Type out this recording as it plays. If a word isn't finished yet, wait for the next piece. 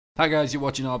Hi guys, you're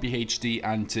watching RBHD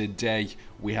and today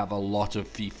we have a lot of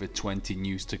FIFA 20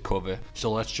 news to cover.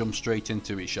 So let's jump straight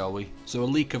into it, shall we? So a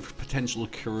leak of potential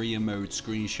career mode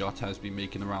screenshot has been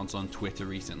making the rounds on Twitter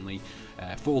recently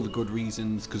for all the good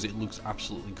reasons, because it looks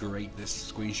absolutely great,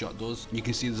 this screenshot does. You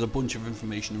can see there's a bunch of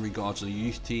information in regards to the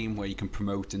youth team where you can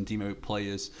promote and demote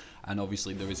players, and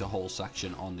obviously there is a whole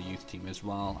section on the youth team as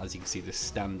well. As you can see, the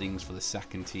standings for the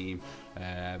second team,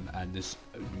 and there's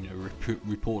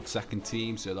report second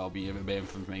team, so there'll be a bit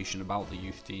of information about the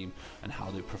youth team and how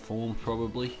they perform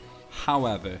probably.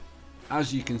 However,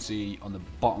 as you can see on the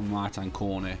bottom right hand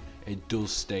corner, it does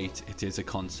state it is a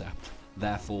concept.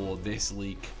 Therefore this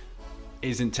leak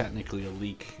isn't technically a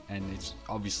leak, and it's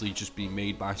obviously just being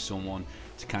made by someone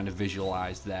to kind of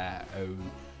visualize their own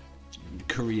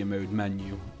career mode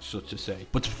menu, so to say.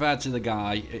 But to be fair to the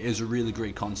guy, it is a really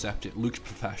great concept. It looks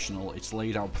professional, it's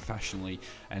laid out professionally,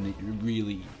 and it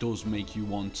really does make you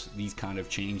want these kind of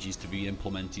changes to be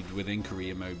implemented within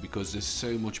career mode, because there's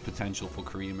so much potential for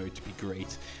career mode to be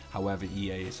great. However,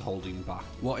 EA is holding back.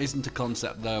 What isn't a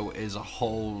concept though is a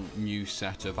whole new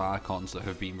set of icons that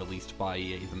have been released by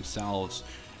EA themselves.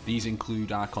 These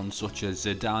include icons such as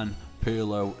Zidane,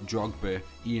 Pirlo, Drogba,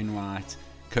 Ian Wright,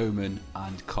 Coman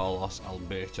and Carlos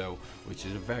Alberto, which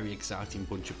is a very exciting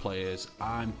bunch of players.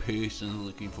 I'm personally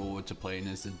looking forward to playing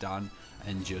as Zidane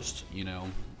and just,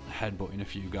 headbutting a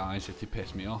few guys if they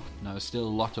piss me off. Now there's still a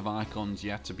lot of icons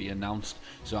yet to be announced,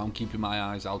 so I'm keeping my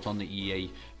eyes out on the EA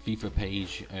FIFA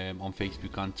page on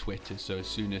Facebook and Twitter, so as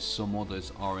soon as some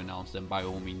others are announced, then by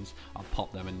all means I'll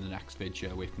pop them in the next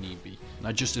video if need be.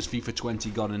 Now just as FIFA 20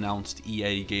 got announced,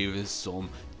 EA gave us some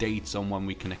dates on when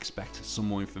we can expect some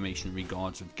more information in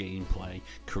regards of gameplay,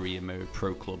 career mode,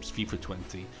 pro clubs, FIFA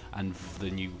 20 and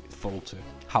the new Volta.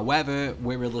 However,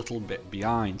 we're a little bit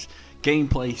behind.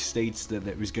 Gameplay states that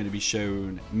it was going to be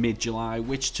shown mid-July,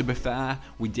 which to be fair,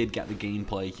 we did get the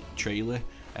gameplay trailer,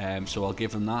 so I'll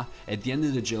give them that. At the end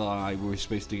of the July, we were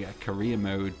supposed to get career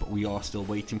mode, but we are still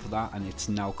waiting for that, and it's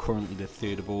now currently the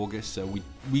 3rd of August, so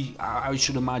I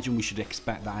should imagine we should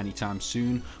expect that anytime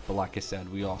soon, but like I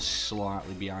said, we are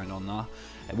slightly behind on that.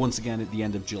 And once again, at the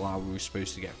end of July, we were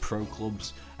supposed to get pro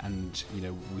clubs, and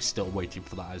we're still waiting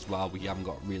for that as well. We haven't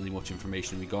got really much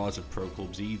information in regards of pro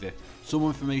clubs either. Some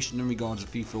information in regards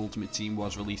of FIFA Ultimate Team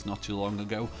was released not too long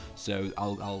ago, so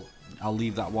I'll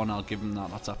leave that one. I'll give them that.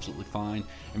 That's absolutely fine.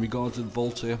 In regards to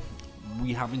Volta,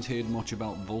 we haven't heard much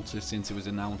about Volta since it was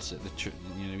announced at the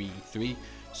E3,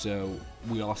 so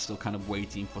we are still kind of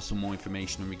waiting for some more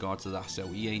information in regards to that. So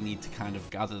EA need to kind of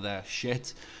gather their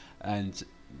shit and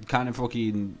kind of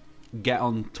fucking get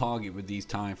on target with these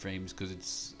time frames, because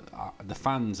it's the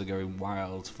fans are going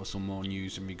wild for some more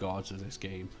news in regards to this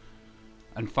game.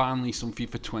 And finally, some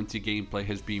FIFA 20 gameplay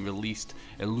has been released.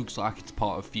 It looks like it's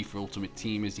part of FIFA Ultimate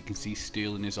Team. As you can see,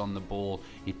 Sterling is on the ball,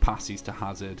 he passes to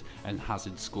Hazard and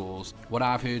Hazard scores. What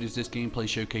I've heard is this gameplay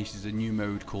showcases a new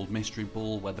mode called Mystery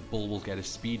Ball, where the ball will get a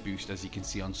speed boost, as you can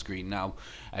see on screen now,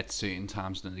 at certain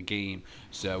times in the game.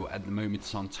 So at the moment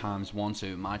it's on ×1, so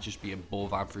it might just be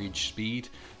above average speed.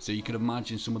 So you can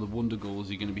imagine some of the wonder goals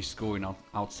you're going to be scoring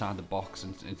outside the box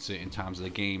and at certain times of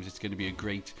the games. It's going to be a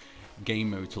great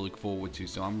game mode to look forward to,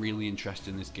 so I'm really interested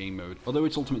in this game mode. Although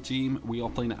it's Ultimate Team, we are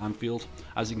playing at Anfield.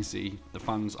 As you can see, the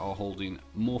fans are holding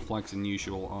more flags than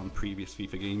usual on previous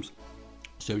FIFA games,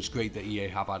 so it's great that EA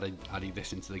have added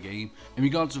this into the game. In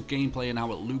regards of gameplay and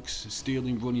how it looks,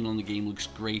 Sterling running on the game looks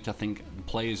great. I think the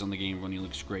players on the game running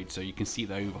looks great, so you can see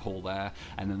the overhaul there,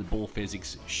 and then the ball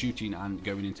physics, shooting and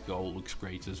going into goal looks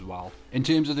great as well. In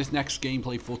terms of this next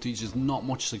gameplay footage, there's not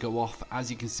much to go off. As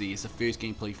you can see, it's the first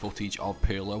gameplay footage of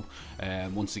Pirlo.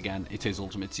 Once again, it is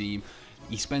Ultimate Team.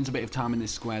 He spends a bit of time in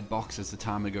this squared box as the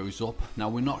timer goes up. Now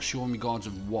we're not sure in regards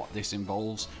of what this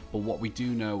involves, but what we do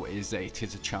know is that it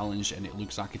is a challenge, and it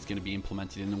looks like it's going to be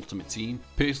implemented in Ultimate Team.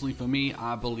 Personally for me,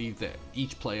 I believe that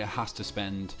each player has to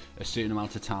spend a certain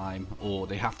amount of time, or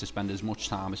they have to spend as much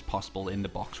time as possible in the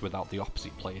box without the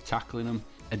opposite player tackling them.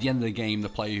 At the end of the game, the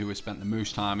player who has spent the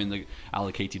most time in the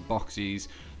allocated boxes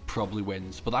probably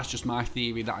wins, but that's just my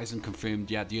theory. That isn't confirmed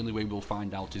yet. The only way we'll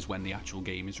find out is when the actual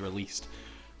game is released.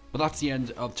 But that's the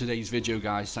end of today's video,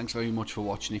 guys. Thanks very much for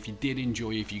watching. If you did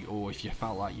enjoy, if you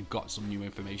felt like you got some new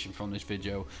information from this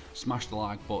video, smash the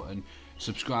like button.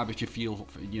 Subscribe if you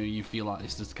feel like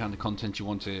this is the kind of content you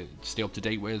want to stay up to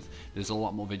date with. There's a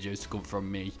lot more videos to come from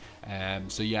me.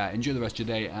 So yeah, enjoy the rest of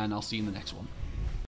your day, and I'll see you in the next one.